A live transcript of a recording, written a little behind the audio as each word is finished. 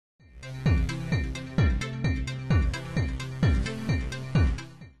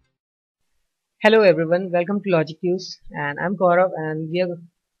Hello everyone, welcome to Logictuts and I'm Gaurav and we are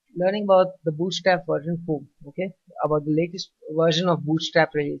learning about the Bootstrap version 4, okay, about the latest version of Bootstrap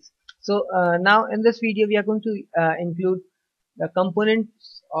release. Now in this video we are going to include the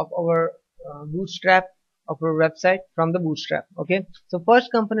components of our Bootstrap of our website from the Bootstrap, okay. So first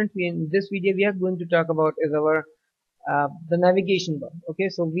component in this video we are going to talk about is our the navigation bar. Okay,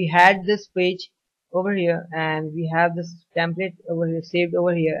 so we had this page over here and we have this template over here saved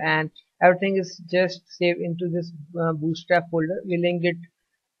over here, and everything is just saved into this bootstrap folder. We linked it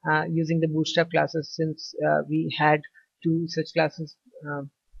using the bootstrap classes since we had two such classes uh,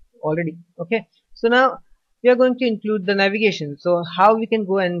 already. Okay, so now we are going to include the navigation. So how we can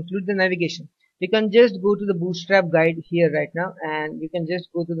go and include the navigation? You can just go to the bootstrap guide here right now and you can just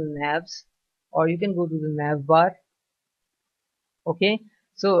go to the navs, or you can go to the nav bar. Okay,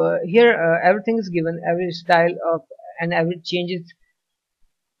 so here everything is given, every style of and every changes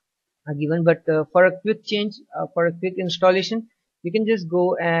are given, but for a quick change, for a quick installation, you can just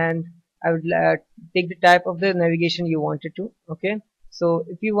go and I would take the type of the navigation you wanted to. Okay, so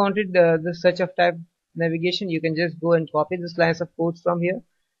if you wanted the such of type navigation, you can just go and copy this lines of codes from here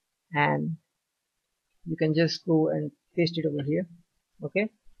and you can just go and paste it over here. Okay,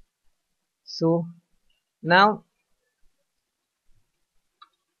 so now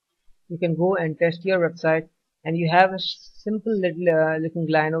you can go and test your website and you have a simple little looking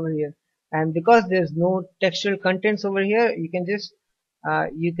line over here, and because there's no textual contents over here, you can just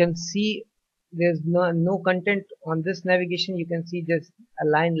you can see there's no content on this navigation. You can see just a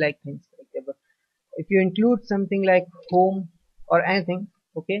line like things like that. But if you include something like home or anything,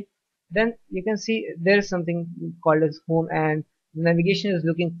 okay, then you can see there is something called as home and the navigation is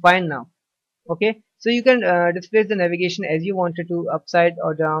looking fine now. Okay, so you can display the navigation as you wanted to, upside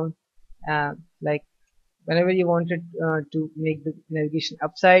or down, uh, like whenever you wanted to make the navigation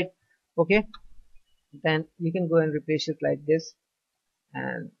upside. Okay, then you can go and replace it like this,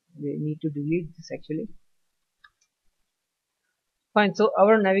 and we need to delete this actually. Fine, so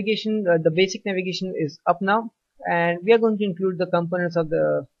our navigation, the basic navigation is up now, and we are going to include the components of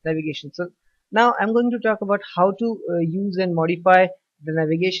the navigation. So now I'm going to talk about how to use and modify the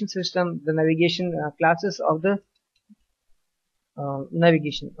navigation system, the navigation classes of the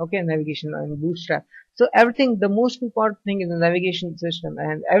navigation. Okay, navigation and bootstrap. So everything, the most important thing in the navigation system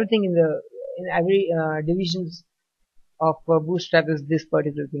and everything in every divisions of bootstrap is this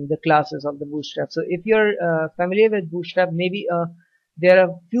particular thing, the classes of the bootstrap. So if you're familiar with bootstrap, maybe there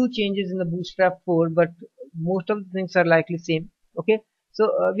are few changes in the bootstrap 4, but most of the things are likely same. Okay,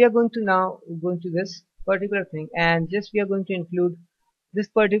 so we are going to now go into this particular thing, and just we are going to include this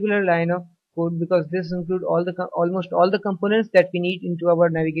particular line of code because this include all the almost all the components that we need into our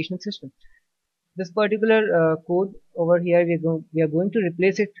navigation system. This particular code over here, we are going to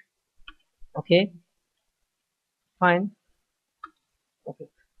replace it. Okay, fine. Okay,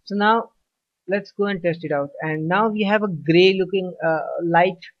 so now let's go and test it out, and now we have a gray looking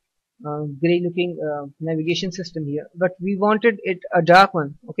light gray looking navigation system here, but we wanted it a dark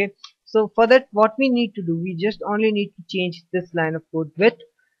one. Okay, so for that what we need to do, we just only need to change this line of code with,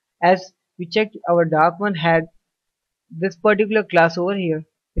 as we checked our dark one had this particular class over here.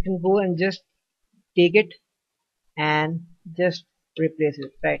 We can go and just take it and just replace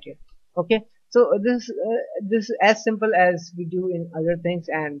it right here. Okay, so this is as simple as we do in other things,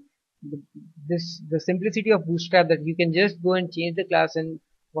 and the, the simplicity of bootstrap, that you can just go and change the class, and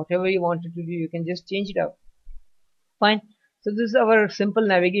whatever you wanted to do you can just change it out. Fine, so this is our simple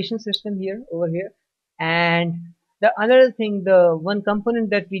navigation system here over here. And the another thing, the one component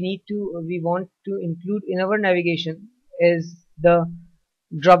that we want to include in our navigation is the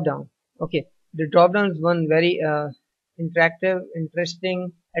drop down. Okay, the drop down is one very interactive,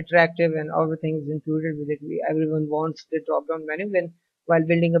 interesting, attractive, and everything is included with it. Everyone wants the drop down menu when while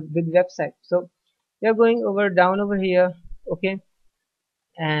building a big website. So we are going over down over here. Okay,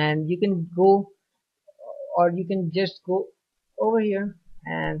 and you can go, or you can just go over here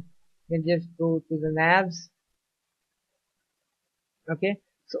and you can just go to the navs. Okay,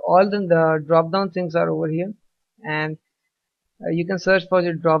 so all the drop down things are over here, and you can search for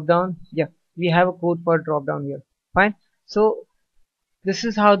the drop down. Yeah, we have a code for drop down here. Fine, so this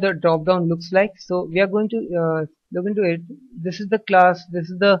is how the drop down looks like. So we are going to look into it. This is the class, this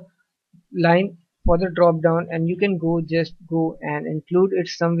is the line for the drop down, and you can just go and include it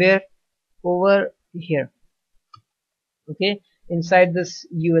somewhere over here. Okay, inside this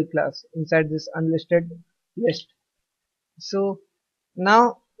UL class, inside this unlisted list. So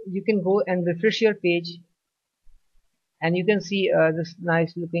now you can go and refresh your page, and you can see this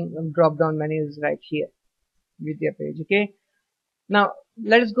nice looking drop down menu is right here with your page. Okay, Now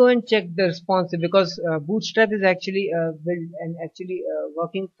let us go and check the responsive, because Bootstrap is actually built and actually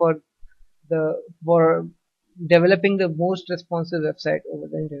working the for developing the most responsive website over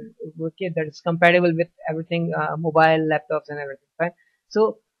the internet. Okay, that is compatible with everything, mobile, laptops, and everything. Fine.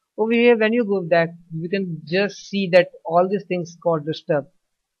 So over here, when you go back, you can just see that all these things got disturbed.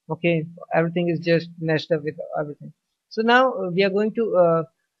 Okay, everything is just messed up with everything. So now we are going to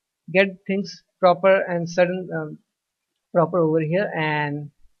get things proper and sudden, proper over here.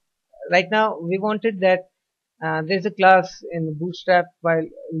 And right now we wanted that there's a class in Bootstrap. While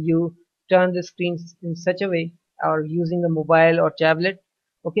you turn the screens in such a way, or using the mobile or tablet,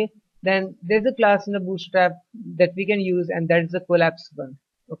 okay, then there's a class in the Bootstrap that we can use, and that is the collapse one.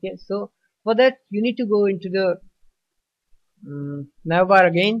 Okay, so for that you need to go into the navbar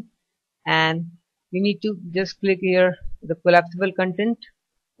again, and you need to just click here the collapsible content.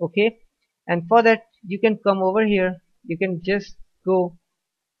 Okay, and for that you can come over here, you can just go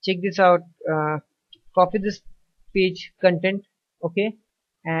check this out, copy this page content. Okay,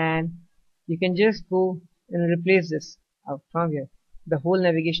 and you can just go and replace this out from here, the whole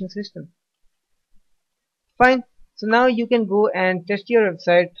navigation system. Fine. So now you can go and test your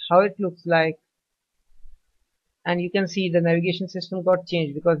website how it looks like, and you can see the navigation system got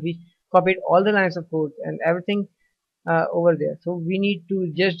changed because we copied all the lines of code and everything over there. So we need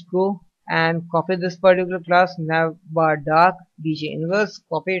to just go and copy this particular class, navbar dark bj inverse,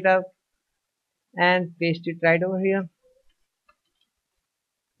 copy it out and paste it right over here.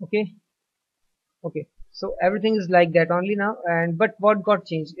 Okay, okay, so everything is like that only now. And but what got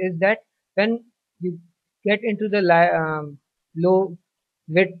changed is that when you get into the low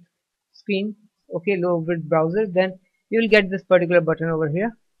width screen, okay, low width browser, then you will get this particular button over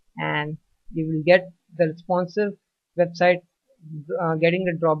here, and you will get the responsive website getting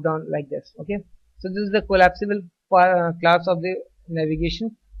the drop down like this. Okay, so this is the collapsible class of the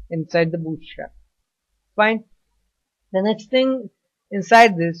navigation inside the Bootstrap. Fine. The next thing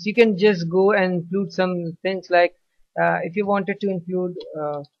inside this, you can just go and include some things like if you wanted to include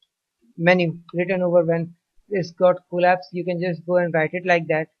menu written over when it's got collapse, you can just go and write it like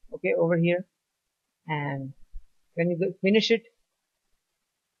that. Okay, over here, and when you finish it,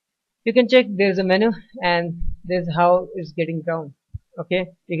 you can check there's a menu and there's how it's getting down. Okay,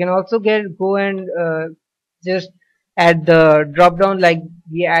 you can also go and just add the drop down like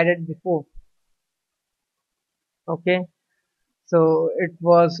we added before. Okay, so it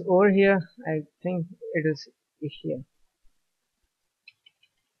was over here, I think it is here.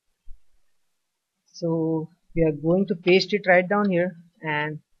 So we are going to paste it right down here,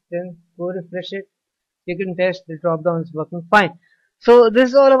 and then go refresh it. You can test the drop down is working fine. So this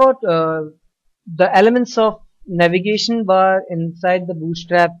is all about the elements of navigation bar inside the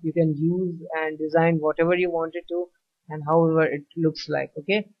Bootstrap. You can use and design whatever you wanted to and however it looks like.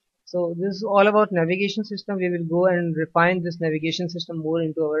 Okay, so this is all about navigation system. We will go and refine this navigation system more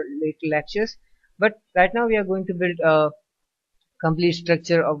into our later lectures, but right now we are going to build a complete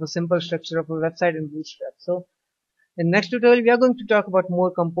structure of a simple structure of a website in Bootstrap. So in next tutorial we are going to talk about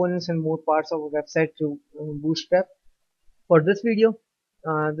more components and more parts of a website through Bootstrap. For this video,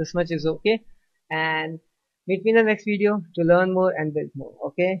 this much is okay, and meet me in the next video to learn more and build more.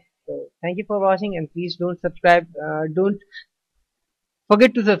 Okay, so thank you for watching, and please don't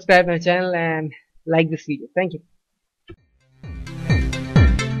forget to subscribe my channel and like this video. Thank you.